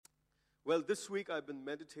Well, this week I've been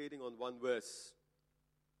meditating on one verse.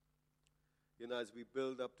 As we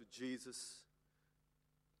build up to Jesus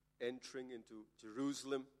entering into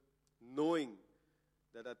Jerusalem, knowing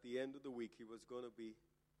that at the end of the week he was going to be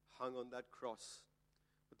hung on that cross.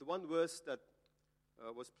 But the one verse that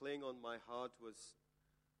was playing on my heart was,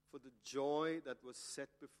 for the joy that was set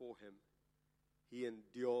before him, he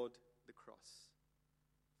endured the cross.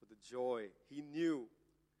 For the joy, he knew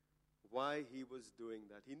why he was doing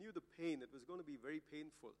that. He knew the pain. It was going to be very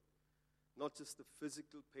painful. Not just the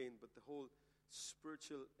physical pain, but the whole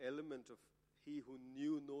spiritual element of he who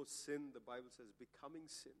knew no sin, the Bible says, becoming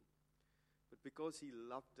sin. But because he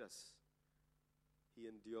loved us, he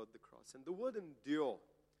endured the cross. And the word endure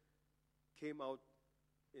came out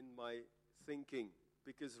in my thinking,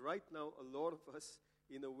 because right now a lot of us,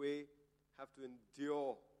 in a way, have to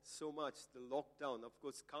endure so much. The lockdown, of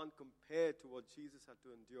course, can't compare to what Jesus had to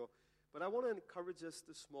endure. But I want to encourage us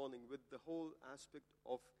this morning with the whole aspect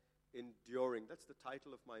of enduring. That's the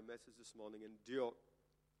title of my message this morning, endure.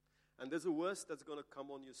 And there's a verse that's going to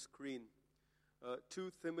come on your screen,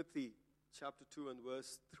 2 Timothy chapter 2 and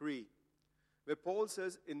verse 3, where Paul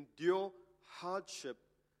says, endure hardship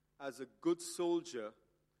as a good soldier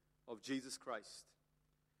of Jesus Christ.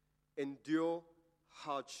 Endure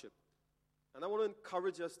hardship. And I want to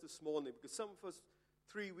encourage us this morning, because some of us,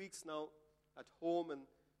 3 weeks now at home, and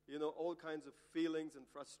all kinds of feelings and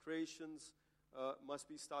frustrations must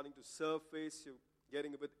be starting to surface. You're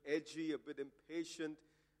getting a bit edgy, a bit impatient,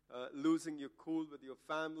 losing your cool with your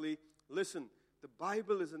family. Listen, the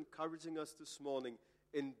Bible is encouraging us this morning,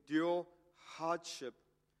 endure hardship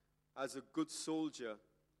as a good soldier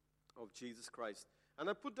of Jesus Christ. And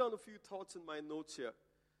I put down a few thoughts in my notes here.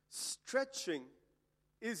 Stretching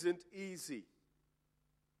isn't easy.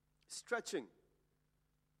 Stretching,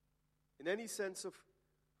 in any sense of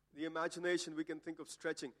the imagination we can think of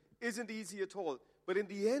stretching, isn't easy at all. But in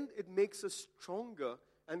the end, it makes us stronger,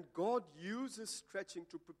 and God uses stretching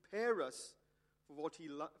to prepare us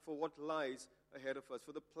for what lies ahead of us,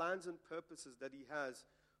 for the plans and purposes that he has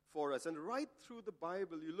for us. And right through the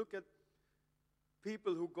Bible, you look at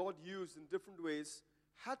people who God used in different ways,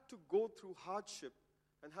 had to go through hardship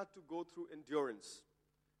and had to go through endurance.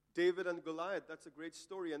 David and Goliath, that's a great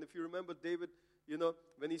story. And if you remember David,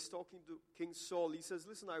 when he's talking to King Saul, he says,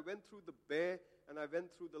 listen, I went through the bear and I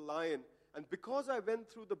went through the lion. And because I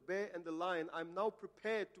went through the bear and the lion, I'm now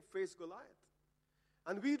prepared to face Goliath.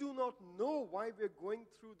 And we do not know why we're going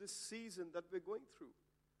through this season that we're going through.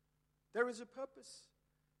 There is a purpose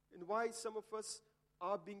in why some of us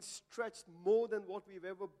are being stretched more than what we've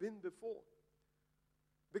ever been before.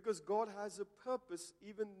 Because God has a purpose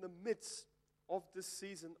even in the midst of this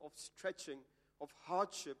season of stretching, of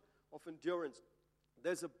hardship, of endurance.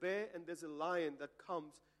 There's a bear and there's a lion that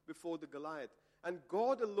comes before the Goliath. And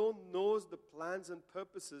God alone knows the plans and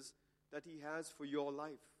purposes that he has for your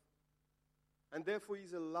life. And therefore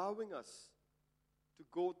he's allowing us to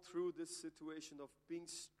go through this situation of being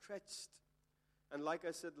stretched. And like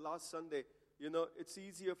I said last Sunday, it's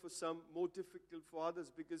easier for some, more difficult for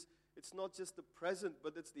others, because it's not just the present,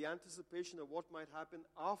 but it's the anticipation of what might happen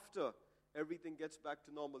after everything gets back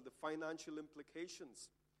to normal, the financial implications,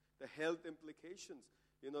 the health implications.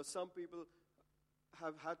 Some people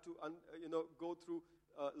have had to, go through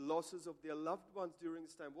losses of their loved ones during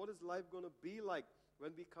this time. What is life going to be like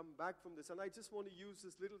when we come back from this? And I just want to use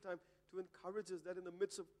this little time to encourage us that in the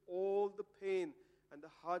midst of all the pain and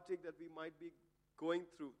the heartache that we might be going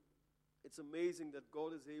through, it's amazing that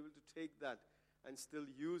God is able to take that and still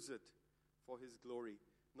use it for his glory.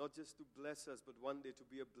 Not just to bless us, but one day to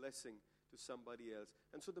be a blessing to somebody else.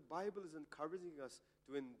 And so the Bible is encouraging us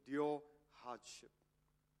to endure hardship.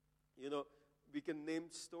 We can name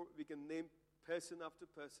person after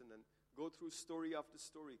person and go through story after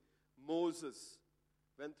story. Moses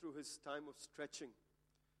went through his time of stretching.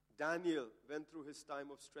 Daniel went through his time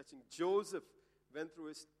of stretching. Joseph went through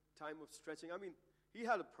his time of stretching. I mean, he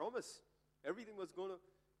had a promise. Everything was going to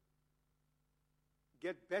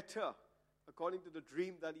get better according to the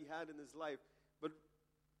dream that he had in his life. But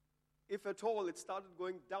if at all, it started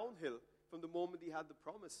going downhill from the moment he had the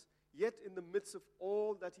promise. Yet in the midst of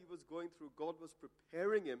all that he was going through, God was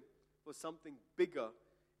preparing him for something bigger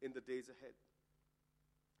in the days ahead.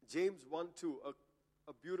 James 1:2,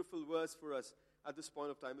 a beautiful verse for us at this point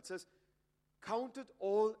of time. It says, count it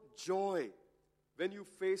all joy when you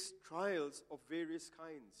face trials of various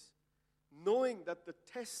kinds, knowing that the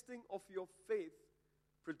testing of your faith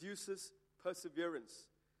produces perseverance.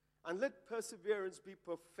 And let perseverance be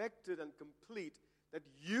perfected and complete, that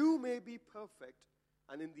you may be perfect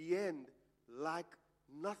and in the end lack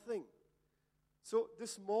nothing. So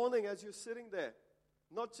this morning as you're sitting there,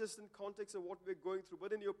 not just in context of what we're going through,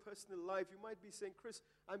 but in your personal life. You might be saying, Chris,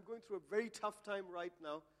 I'm going through a very tough time right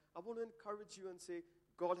now. I want to encourage you and say,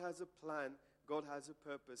 God has a plan, God has a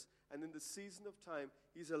purpose. And in the season of time,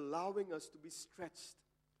 He's allowing us to be stretched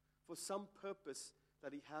for some purpose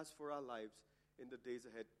that He has for our lives in the days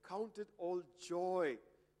ahead. Count it all joy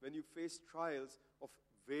when you face trials of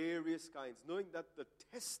various kinds, knowing that the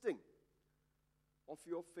testing of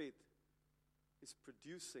your faith is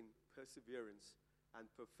producing perseverance and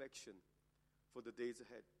perfection for the days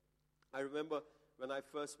ahead. I remember when I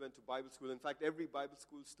first went to Bible school. In fact, every Bible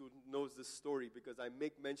school student knows this story because I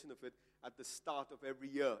make mention of it at the start of every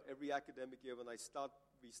year. Every academic year when we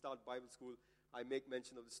start Bible school, I make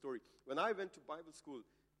mention of the story. When I went to Bible school,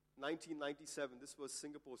 1997, this was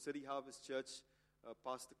Singapore City Harvest Church.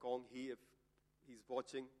 Pastor Kong Hee, if he's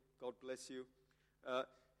watching, God bless you.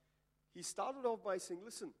 He started off by saying,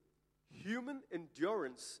 listen, human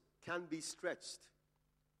endurance can be stretched.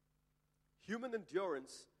 Human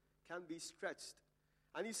endurance can be stretched.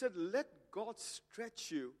 And he said, let God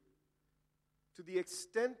stretch you to the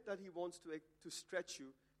extent that He wants to stretch you,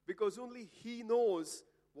 because only He knows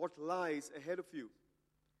what lies ahead of you.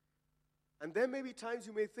 And there may be times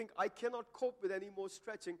you may think, I cannot cope with any more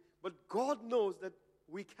stretching, but God knows that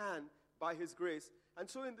we can by His grace. And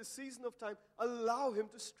so in the season of time, allow Him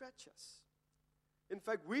to stretch us. In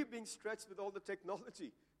fact, we're being stretched with all the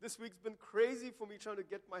technology. This week's been crazy for me trying to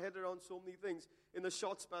get my head around so many things in a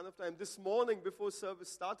short span of time. This morning, before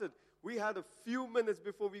service started, we had a few minutes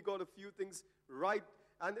before we got a few things right,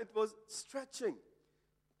 and it was stretching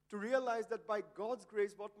to realize that by God's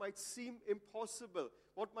grace, what might seem impossible,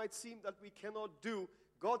 what might seem that we cannot do,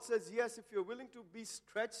 God says, yes, if you're willing to be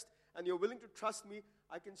stretched and you're willing to trust me,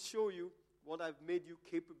 I can show you what I've made you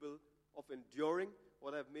capable of enduring,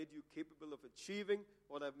 what I've made you capable of achieving,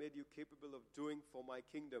 what I've made you capable of doing for my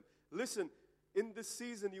kingdom. Listen, in this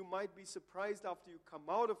season, you might be surprised after you come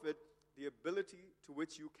out of it, the ability to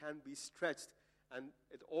which you can be stretched. And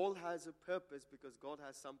it all has a purpose because God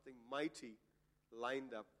has something mighty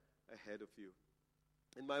lined up ahead of you.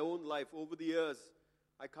 In my own life, over the years,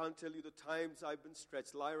 I can't tell you the times I've been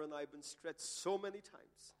stretched. Lyra and I have been stretched so many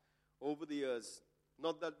times over the years.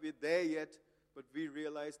 Not that we're there yet, but we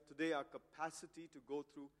realize today our capacity to go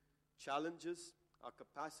through challenges, our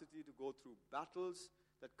capacity to go through battles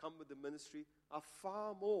that come with the ministry are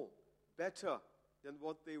far more better than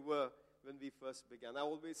what they were when we first began. I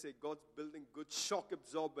always say God's building good shock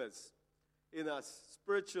absorbers in us,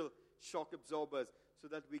 spiritual shock absorbers, so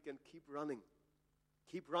that we can keep running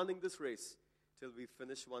this race till we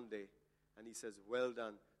finish one day. And He says, well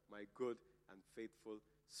done, my good and faithful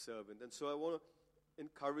servant. And so I want to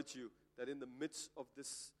encourage you that in the midst of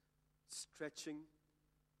this stretching,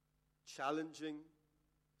 challenging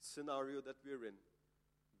scenario that we're in,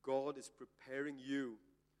 God is preparing you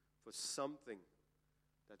for something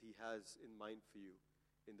that He has in mind for you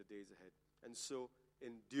in the days ahead. And so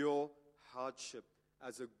endure hardship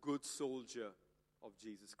as a good soldier of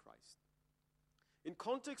Jesus Christ. In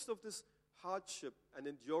context of this hardship and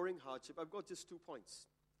enduring hardship, I've got just 2 points.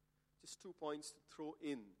 Just 2 points to throw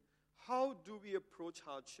in. How do we approach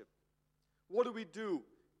hardship? What do we do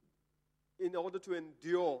in order to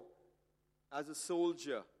endure as a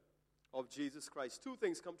soldier of Jesus Christ? 2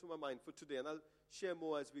 things come to my mind for today, and I'll share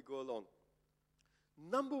more as we go along.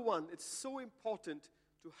 Number 1, it's so important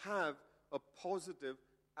to have a positive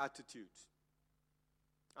attitude.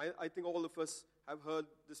 I think all of us have heard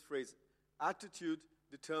this phrase, attitude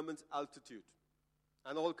determines altitude,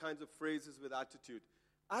 and all kinds of phrases with attitude.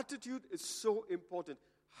 Attitude is so important.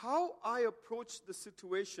 How I approach the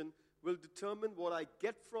situation will determine what I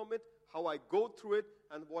get from it, how I go through it,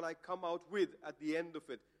 and what I come out with at the end of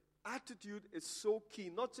it. Attitude is so key,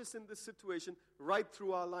 not just in this situation, right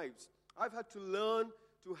through our lives. I've had to learn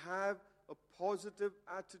to have a positive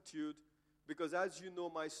attitude because, as you know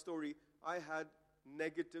my story, I had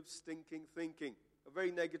negative, stinking thinking, a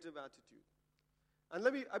very negative attitude. And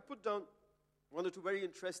I put down 1 or 2 very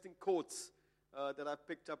interesting quotes that I've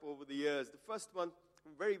picked up over the years. The first one,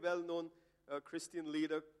 a very well-known Christian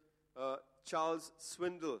leader, Charles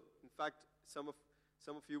Swindoll. In fact, some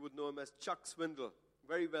of you would know him as Chuck Swindoll.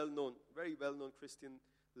 Very well-known Christian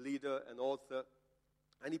leader and author.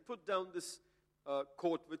 And he put down this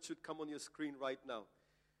quote, which should come on your screen right now.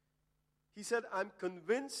 He said, I'm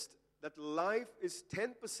convinced that life is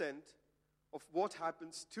 10% of what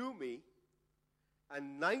happens to me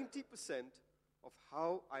and 90% of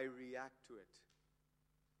how I react to it.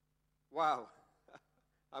 Wow.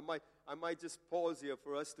 I might just pause here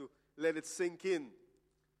for us to let it sink in.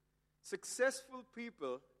 Successful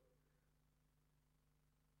people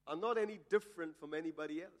are not any different from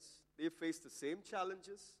anybody else. They face the same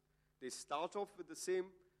challenges. They start off with the same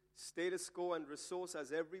status quo and resource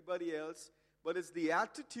as everybody else, but it's the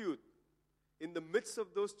attitude in the midst of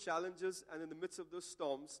those challenges and in the midst of those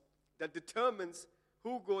storms that determines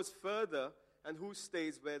who goes further and who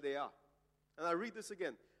stays where they are. And I read this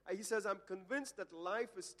again. He says, I'm convinced that life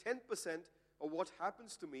is 10% of what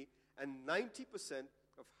happens to me and 90%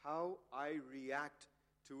 of how I react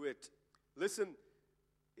to it. Listen,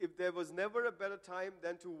 if there was never a better time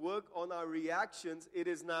than to work on our reactions, it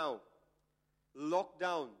is now.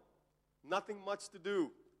 Lockdown, nothing much to do,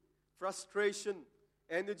 frustration,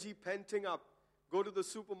 energy penting up. Go to the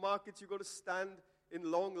supermarket, you got to stand in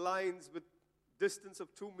long lines with distance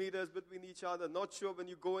of 2 meters between each other. Not sure when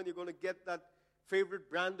you go in, you're going to get that favorite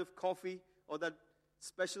brand of coffee or that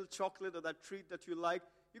special chocolate or that treat that you like.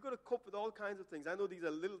 You've got to cope with all kinds of things. I know these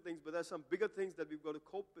are little things, but there's some bigger things that we've got to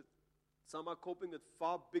cope with. Some are coping with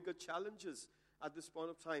far bigger challenges at this point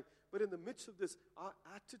of time. But in the midst of this, our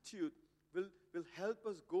attitude will help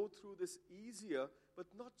us go through this easier. But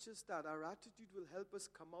not just that, our attitude will help us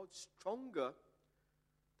come out stronger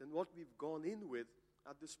than what we've gone in with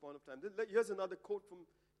at this point of time. Here's another quote from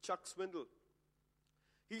Chuck Swindoll.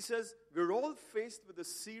 He says, we're all faced with a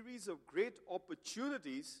series of great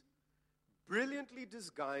opportunities brilliantly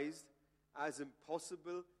disguised as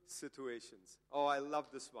impossible situations. Oh, I love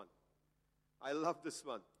this one. I love this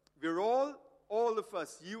one. We're all of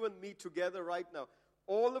us, you and me together right now,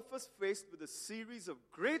 all of us faced with a series of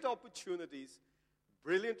great opportunities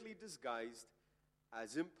brilliantly disguised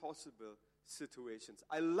as impossible situations.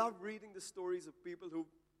 I love reading the stories of people who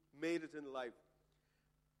made it in life.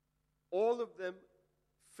 All of them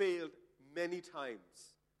failed many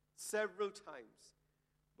times, several times.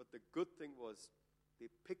 But the good thing was they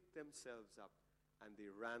picked themselves up and they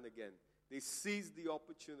ran again. They seized the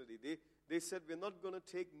opportunity. They said, we're not going to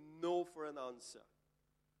take no for an answer.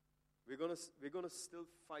 We're going to still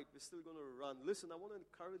fight. We're still going to run. Listen, I want to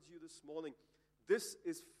encourage you this morning. This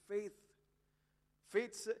is faith.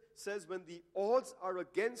 Faith says when the odds are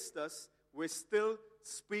against us, we're still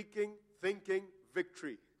speaking, thinking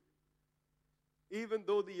victory. Even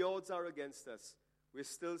though the odds are against us, we're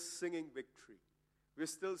still singing victory. We're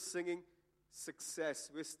still singing success.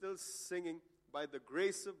 We're still singing, by the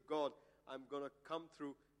grace of God, I'm going to come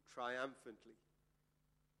through triumphantly.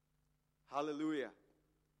 Hallelujah.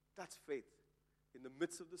 That's faith. In the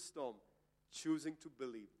midst of the storm, choosing to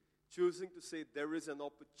believe. Choosing to say there is an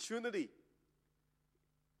opportunity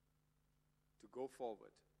to go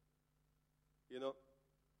forward. You know,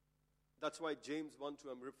 that's why James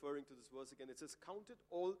 1:2, I'm referring to this verse again. It says, count it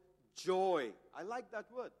all joy. I like that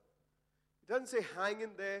word. It doesn't say hang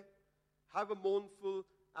in there, have a mournful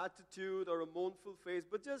attitude or a mournful face,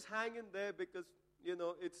 but just hang in there because, you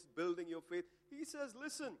know, it's building your faith. He says,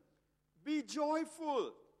 listen, be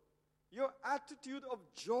joyful. Your attitude of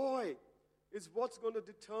joy is what's going to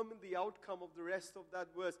determine the outcome of the rest of that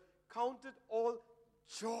verse. Count it all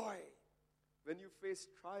joy when you face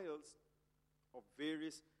trials of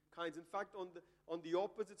various kinds. In fact, on the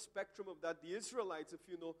opposite spectrum of that, the Israelites, if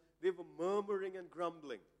you know, they were murmuring and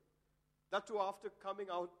grumbling. That too, after coming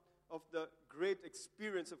out of the great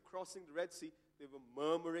experience of crossing the Red Sea, they were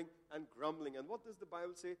murmuring and grumbling. And what does the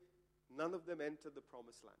Bible say? None of them entered the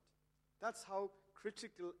promised land. That's how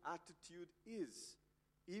critical attitude is,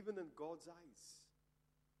 even in God's eyes.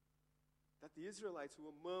 That the Israelites who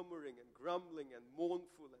were murmuring and grumbling and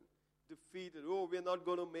mournful and defeated, oh, we're not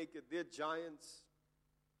going to make it. They're giants.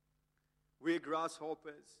 We're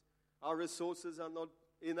grasshoppers. Our resources are not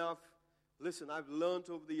enough. Listen, I've learned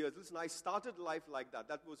over the years. Listen, I started life like that.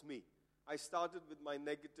 That was me. I started with my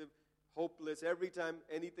negative, hopeless. Every time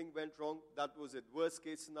anything went wrong, that was it. Worst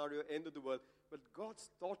case scenario, end of the world. But God's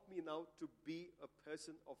taught me now to be a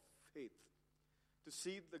person of faith. To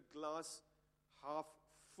see the glass half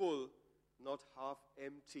full, not half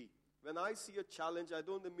empty. When I see a challenge, I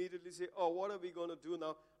don't immediately say, oh, what are we going to do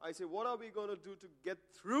now? I say, what are we going to do to get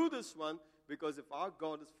through this one? Because if our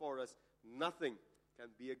God is for us, nothing can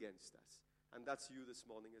be against us. And that's you this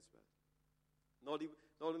morning as well.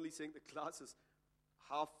 Not only saying the glass is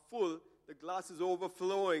half full, the glass is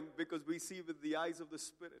overflowing because we see with the eyes of the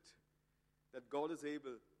Spirit that God is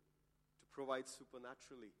able to provide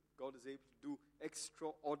supernaturally. God is able to do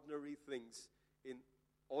extraordinary things in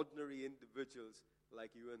ordinary individuals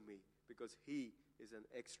like you and me, because He is an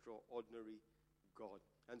extraordinary God.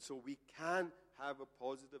 And so we can have a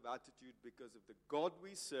positive attitude because of the God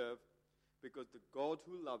we serve, because the God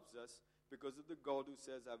who loves us, because of the God who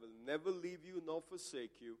says, I will never leave you nor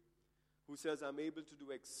forsake you, who says, I'm able to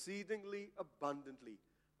do exceedingly abundantly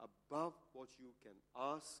above what you can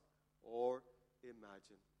ask or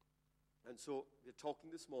imagine. And so we're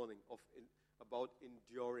talking this morning about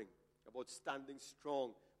enduring, about standing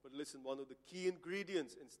strong. But listen, one of the key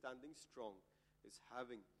ingredients in standing strong is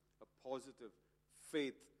having a positive,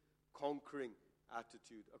 faith-conquering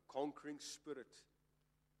attitude, a conquering spirit,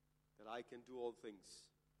 that I can do all things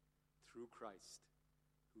through Christ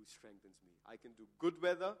who strengthens me. I can do good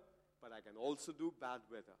weather, but I can also do bad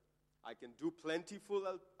weather. I can do plentiful,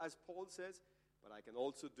 as Paul says, but I can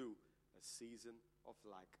also do a season of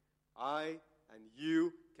lack. I and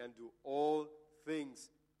you can do all things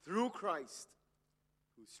through Christ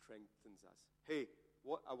who strengthens us. Hey,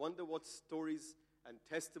 I wonder what stories and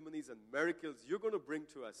testimonies and miracles you're going to bring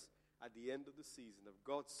to us at the end of the season of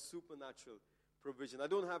God's supernatural provision. I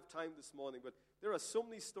don't have time this morning, but there are so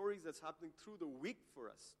many stories that's happening through the week for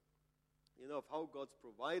us, of how God's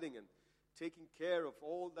providing and taking care of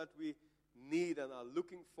all that we need and are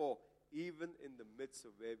looking for, even in the midst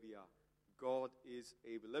of where we are. God is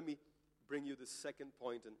able. Let me bring you the second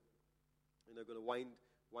point, and I'm going to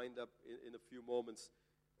wind up in a few moments.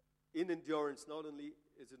 In endurance, not only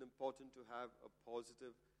is it important to have a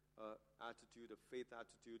positive attitude, a faith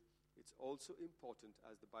attitude, it's also important,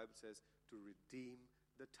 as the Bible says, to redeem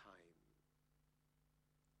the time.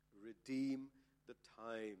 Redeem the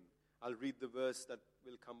time. I'll read the verse that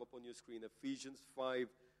will come up on your screen, Ephesians 5,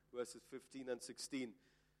 verses 15 and 16.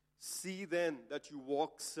 See then that you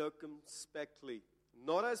walk circumspectly,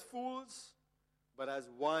 not as fools, but as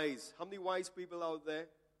wise. How many wise people out there?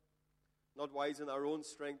 Not wise in our own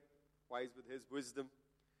strength, wise with His wisdom.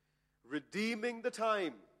 Redeeming the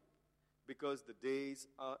time, because the days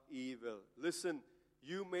are evil. Listen,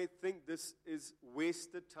 you may think this is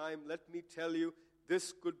wasted time. Let me tell you,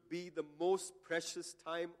 this could be the most precious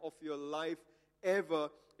time of your life ever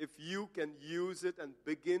if you can use it and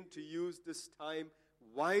begin to use this time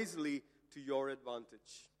wisely to your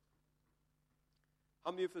advantage.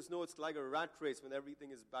 How many of us know it's like a rat race when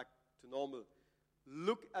everything is back to normal?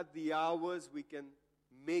 Look at the hours we can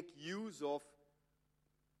make use of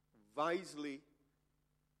wisely,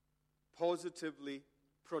 positively,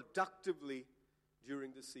 productively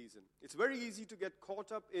during the season. It's very easy to get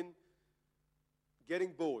caught up in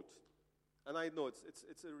getting bored. And I know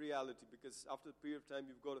it's a reality, because after a period of time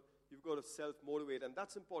you've got to self-motivate, and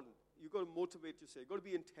that's important. You've got to motivate yourself. You've got to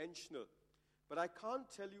be intentional. But I can't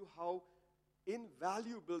tell you how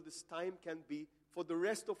invaluable this time can be for the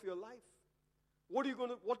rest of your life. What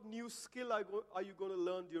new skill are you going to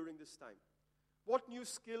learn during this time? What new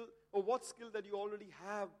skill, or what skill that you already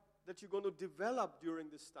have that you're going to develop during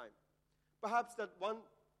this time? Perhaps that one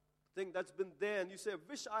thing that's been there and you say, I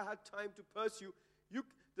wish I had time to pursue.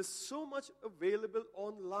 There's so much available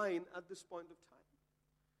online at this point of time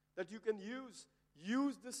that you can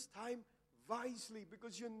use this time wisely,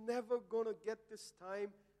 because you're never going to get this time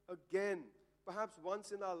again. Perhaps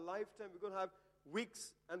once in our lifetime we're going to have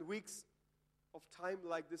weeks and weeks of time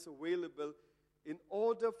like this available. In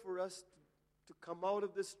order for us to come out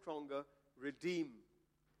of this stronger, redeem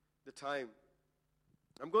the time.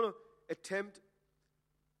 I'm going to attempt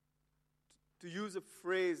to use a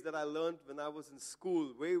phrase that I learned when I was in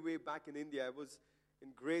school, way back in India. I was in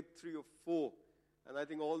grade 3 or 4. And I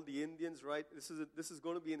think all the Indians, right, this is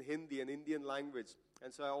going to be in Hindi, an Indian language.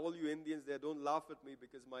 And so all you Indians there, don't laugh at me,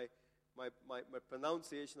 because my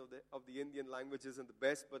pronunciation of the Indian language isn't the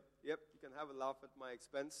best. But, yep, you can have a laugh at my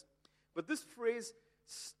expense. But this phrase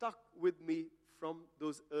stuck with me from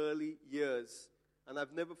those early years, and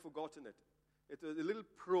I've never forgotten it. It's a little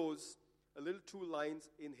prose, a little 2 lines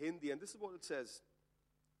in Hindi, and this is what it says.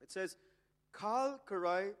 It says, Kaal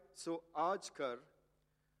karai so aaj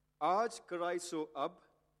karai so ab,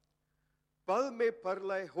 pal mein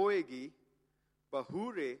parlay hoegi,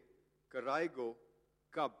 bahure karaigo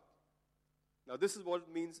kab. Now this is what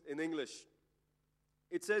it means in English.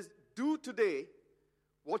 It says, do today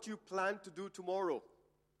what you plan to do tomorrow.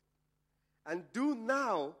 And do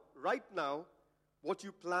now, right now, what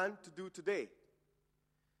you plan to do today.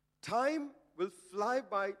 Time will fly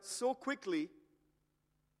by so quickly,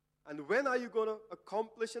 and when are you going to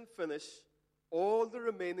accomplish and finish all the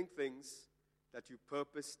remaining things that you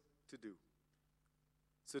purpose to do?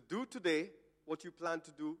 So do today what you plan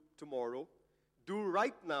to do tomorrow. Do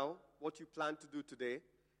right now what you plan to do today,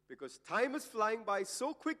 because time is flying by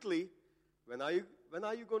so quickly. When are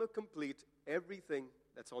you going to complete everything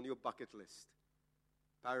that's on your bucket list?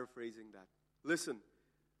 Paraphrasing that. Listen,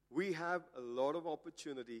 we have a lot of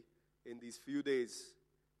opportunity in these few days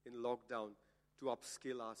in lockdown to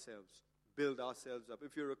upskill ourselves, build ourselves up.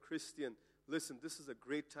 If you're a Christian, listen, this is a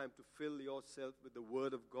great time to fill yourself with the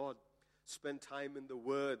Word of God. Spend time in the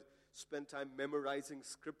Word. spend time memorizing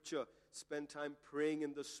scripture, spend time praying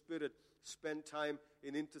in the Spirit, spend time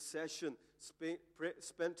in intercession,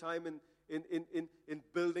 spend time in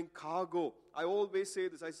building cargo. I always say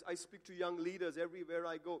this. I speak to young leaders everywhere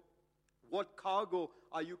I go. What cargo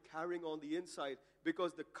are you carrying on the inside?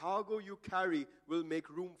 Because the cargo you carry will make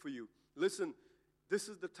room for you. Listen, this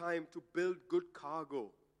is the time to build good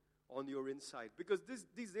cargo on your inside. Because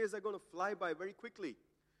these days are going to fly by very quickly.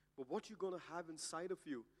 But what you're going to have inside of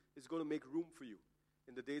you is going to make room for you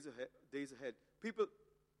in the days ahead. People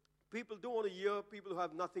don't want to hear people who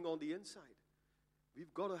have nothing on the inside.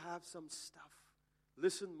 We've got to have some stuff.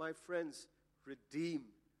 Listen, my friends, redeem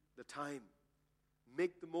the time.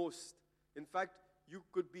 Make the most. In fact, you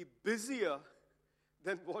could be busier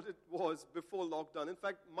than what it was before lockdown. In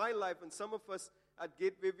fact, my life and some of us at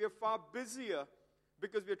Gateway, we are far busier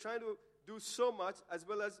because we are trying to do so much as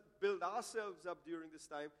well as build ourselves up during this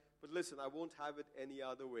time. But listen, I won't have it any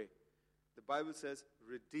other way. The Bible says,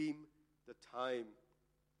 redeem the time.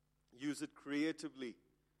 Use it creatively.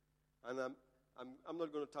 And I'm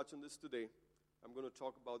not going to touch on this today. I'm going to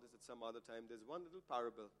talk about this at some other time. There's one little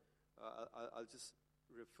parable I'll just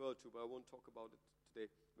refer to, but I won't talk about it today,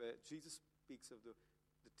 where Jesus speaks of the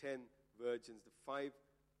 10 virgins, the 5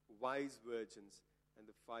 wise virgins, and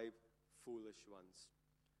the 5 foolish ones.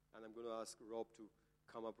 And I'm going to ask Rob to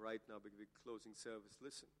come up right now because we're closing service.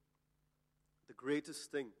 Listen, the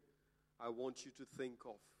greatest thing I want you to think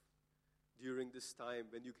of during this time,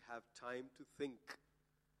 when you have time to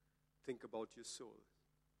think about your soul.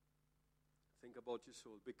 Think about your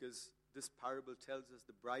soul, because this parable tells us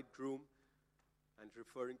the bridegroom, and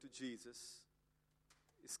referring to Jesus,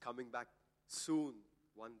 is coming back soon,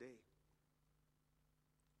 one day.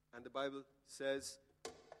 And the Bible says,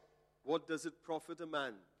 what does it profit a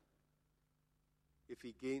man if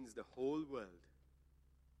he gains the whole world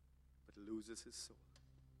but loses his soul?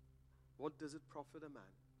 What does it profit a man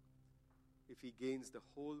if he gains the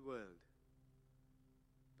whole world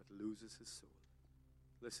but loses his soul?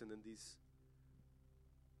 Listen, in these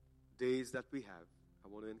days that we have, I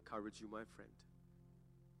want to encourage you, my friend.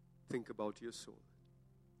 Think about your soul.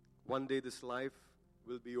 One day this life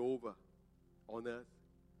will be over on earth,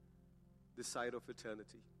 this side of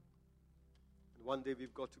eternity. And one day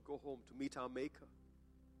we've got to go home to meet our Maker.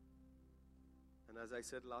 And as I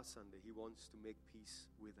said last Sunday, He wants to make peace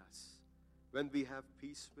with us. When we have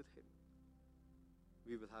peace with Him,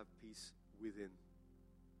 we will have peace within.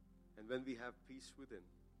 And when we have peace within,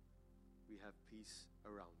 we have peace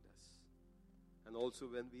around us. And also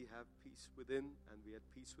when we have peace within and we have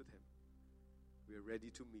peace with Him, we are ready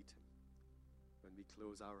to meet Him when we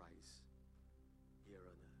close our eyes here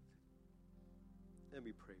on earth. Let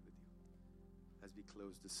me pray with you as we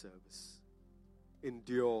close the service.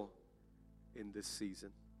 Endure in this season.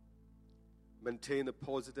 Maintain a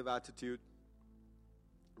positive attitude.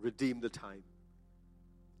 Redeem the time.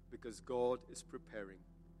 Because God is preparing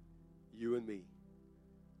you and me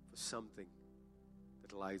for something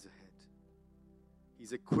that lies ahead.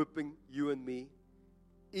 He's equipping you and me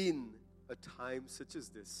in a time such as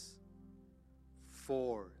this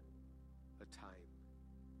for a time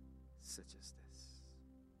such as this.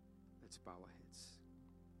 Let's bow our heads.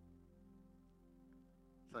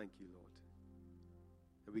 Thank you, Lord,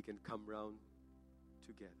 that we can come round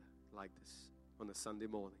together like this on a Sunday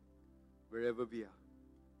morning, wherever we are,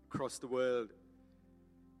 across the world.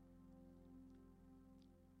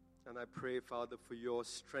 And I pray, Father, for your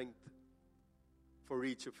strength for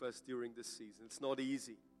each of us during this season. It's not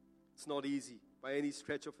easy. It's not easy by any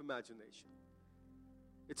stretch of imagination.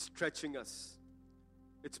 It's stretching us.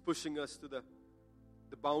 It's pushing us to the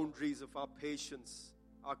boundaries of our patience,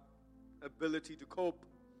 our ability to cope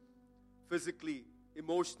physically,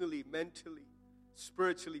 emotionally, mentally,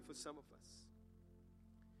 spiritually for some of us.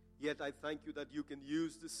 Yet I thank you that you can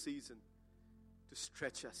use this season to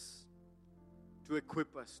stretch us, to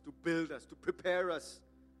equip us, to build us, to prepare us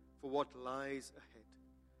for what lies ahead.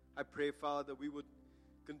 I pray, Father, we would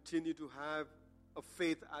continue to have a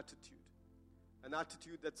faith attitude, an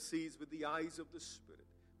attitude that sees with the eyes of the Spirit,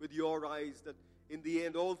 with your eyes, that in the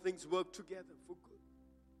end all things work together for good.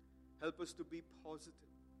 Help us to be positive,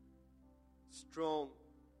 strong,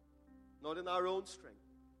 not in our own strength,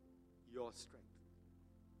 your strength.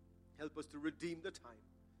 Help us to redeem the time.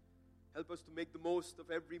 Help us to make the most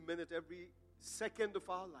of every minute, every second of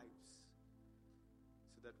our lives,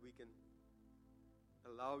 so that we can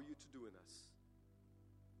allow you to do in us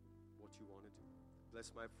what you want to do.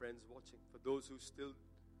 Bless my friends watching. For those who still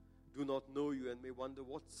do not know you and may wonder,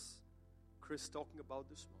 what's Chris talking about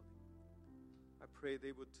this morning? I pray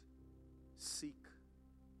they would seek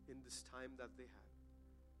in this time that they have.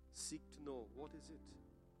 Seek to know, what is it?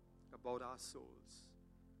 about our souls.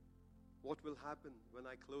 What will happen when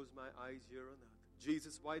I close my eyes here on earth?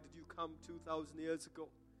 Jesus, why did you come 2,000 years ago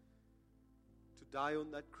to die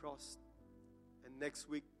on that cross? And next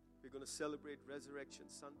week, we're going to celebrate Resurrection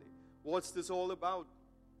Sunday. What's this all about?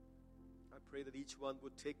 I pray that each one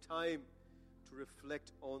would take time to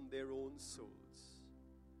reflect on their own souls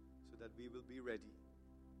so that we will be ready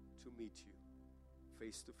to meet you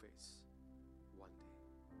face to face one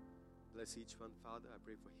day. Bless each one, Father. I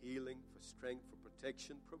pray for healing, for strength, for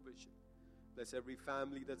protection, provision. Bless every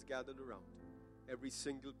family that's gathered around, every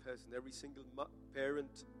single person, every single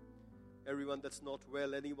parent, everyone that's not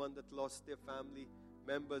well, anyone that lost their family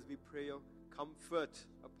members. We pray your comfort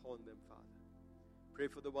upon them, Father. Pray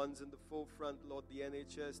for the ones in the forefront, Lord, the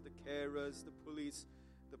NHS, the carers, the police,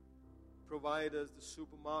 the providers, the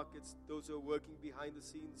supermarkets, those who are working behind the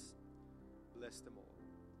scenes. Bless them all.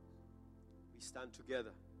 We stand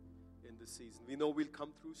together in this season. We know we'll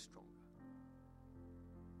come through stronger.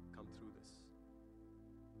 Come through this.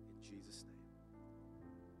 In Jesus' name.